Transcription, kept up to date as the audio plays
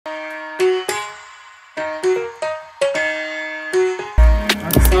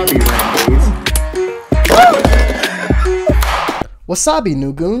Wasabi,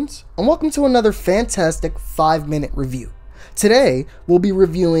 new goons, and welcome to another fantastic 5-minute review. Today, we'll be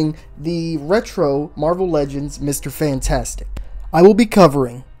reviewing the retro Marvel Legends Mr. Fantastic. I will be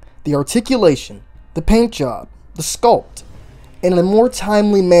covering the articulation, the paint job, the sculpt, in a more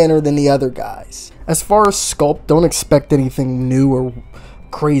timely manner than the other guys. As far as sculpt, don't expect anything new or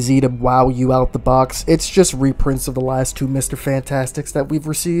crazy to wow you out the box. It's just reprints of the last two Mr. Fantastics that we've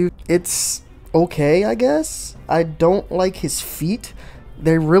received. It's okay, I guess. I don't like his feet.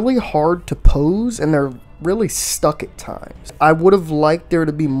 They're really hard to pose and they're really stuck at times. I would have liked there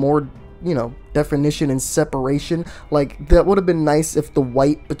to be more, definition and separation. Like, that would have been nice if the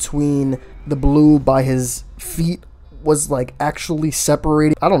white between the blue by his feet was like actually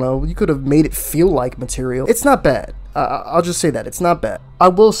separated. I don't know, you could have made it feel like material. It's not bad. I'll just say that it's not bad. I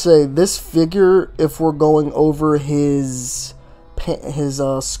will say this figure, if we're going over his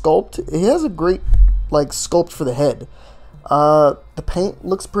sculpt, he has a great sculpt for the head. The paint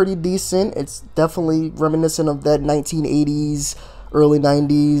looks pretty decent. It's definitely reminiscent of that 1980s, early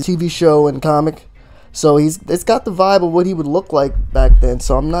 90s TV show and comic. So it's got the vibe of what he would look like back then.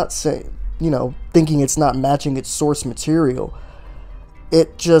 So I'm not saying, thinking it's not matching its source material.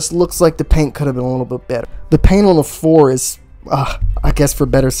 It just looks like the paint could have been a little bit better. The paint on the floor is, I guess for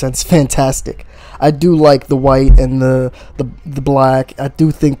better sense, fantastic. I do like the white and the black. I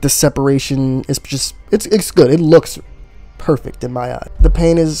do think the separation is just, it's good. It looks perfect in my eye. The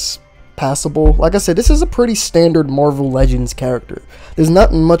paint is passable. Like I said, this is a pretty standard Marvel Legends character. There's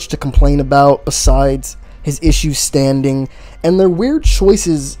nothing much to complain about besides his issue standing and their weird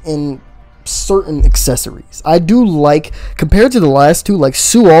choices in certain accessories. I do like, compared to the last two, like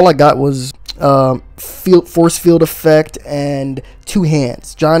Sue, all I got was force field effect and two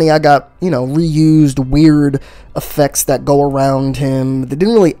hands. Johnny, I got, reused weird effects that go around him. They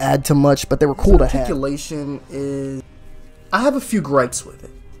didn't really add too much, but they were cool to have. Articulation is, I have a few gripes with it.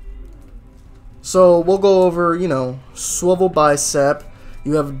 So we'll go over, swivel bicep.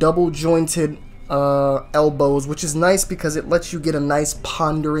 You have double jointed elbows, which is nice because it lets you get a nice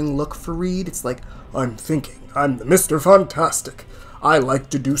pondering look for Reed. It's like, I'm thinking, I'm the Mr. Fantastic. I like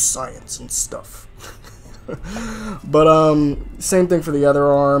to do science and stuff. But same thing for the other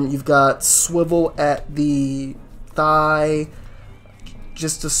arm. You've got swivel at the thigh,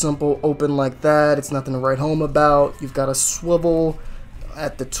 just a simple open like that. It's nothing to write home about. You've got a swivel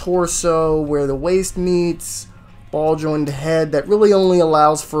at the torso where the waist meets, ball jointed head that really only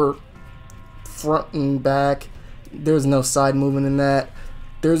allows for front and back. There's no side movement in that.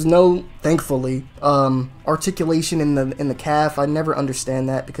 There's no, thankfully, articulation in the calf. I never understand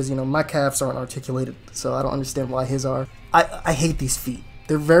that because, my calves aren't articulated, so I don't understand why his are. I hate these feet.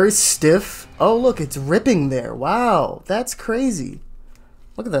 They're very stiff. Oh, look, it's ripping there. Wow, that's crazy.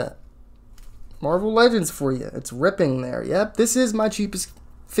 Look at that. Marvel Legends for you. It's ripping there. Yep, this is my cheapest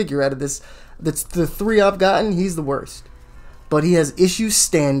figure out of this. That's the three I've gotten. He's the worst. But he has issues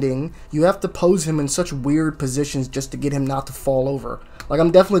standing. You have to pose him in such weird positions just to get him not to fall over. Like,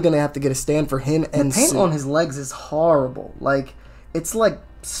 I'm definitely going to have to get a stand for him. And the paint on his legs is horrible. Like, it's like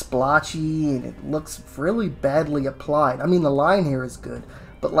splotchy and it looks really badly applied. I mean, the line here is good.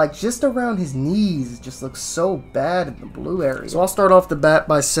 But like just around his knees, it just looks so bad in the blue area. So I'll start off the bat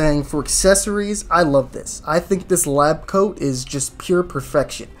by saying for accessories, I love this. I think this lab coat is just pure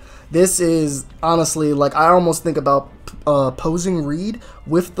perfection. This is honestly, like, I almost think about posing Reed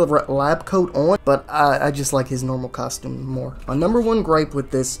with the lab coat on, but I just like his normal costume more. My number one gripe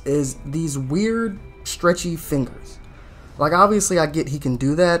with this is these weird stretchy fingers. Like, obviously I get he can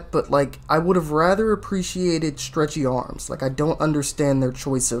do that, but like, I would have rather appreciated stretchy arms. Like, I don't understand their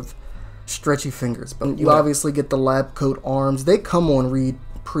choice of stretchy fingers, but you obviously get the lab coat arms. They come on Reed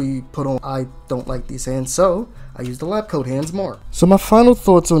pre-put on. I don't like these hands, so I use the lab coat hands more. So my final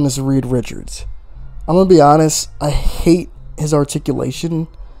thoughts on this Reed Richards. I'm gonna be honest, I hate his articulation.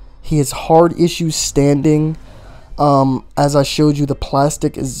 He has hard issues standing. As I showed you, the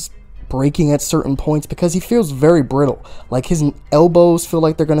plastic is breaking at certain points because he feels very brittle. Like, his elbows feel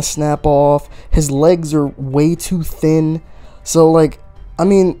like they're gonna snap off. His legs are way too thin. So like, I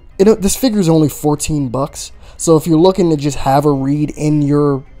mean, this figure is only $14. So if you're looking to just have a Reed in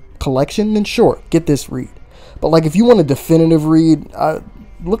your collection, then sure, get this Reed. But like, if you want a definitive Reed,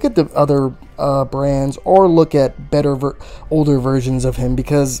 look at the other brands or look at better older versions of him,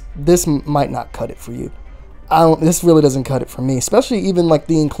 because this might not cut it for you. This really doesn't cut it for me, especially even like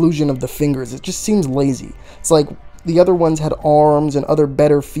the inclusion of the fingers. It just seems lazy. It's like the other ones had arms and other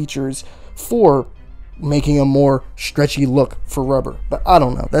better features for making a more stretchy look for rubber. But I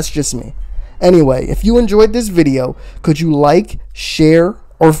don't know. That's just me. Anyway, if you enjoyed this video, could you like, share,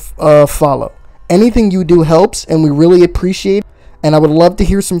 or follow? Anything you do helps, and we really appreciate it. and I would love to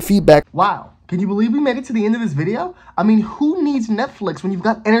hear some feedback. Wow, can you believe we made it to the end of this video? I mean, who needs Netflix when you've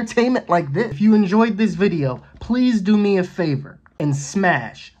got entertainment like this? If you enjoyed this video, please do me a favor and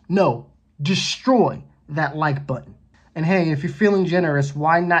smash, no, destroy that like button. And hey, if you're feeling generous,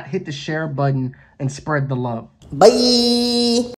 why not hit the share button and spread the love? Bye!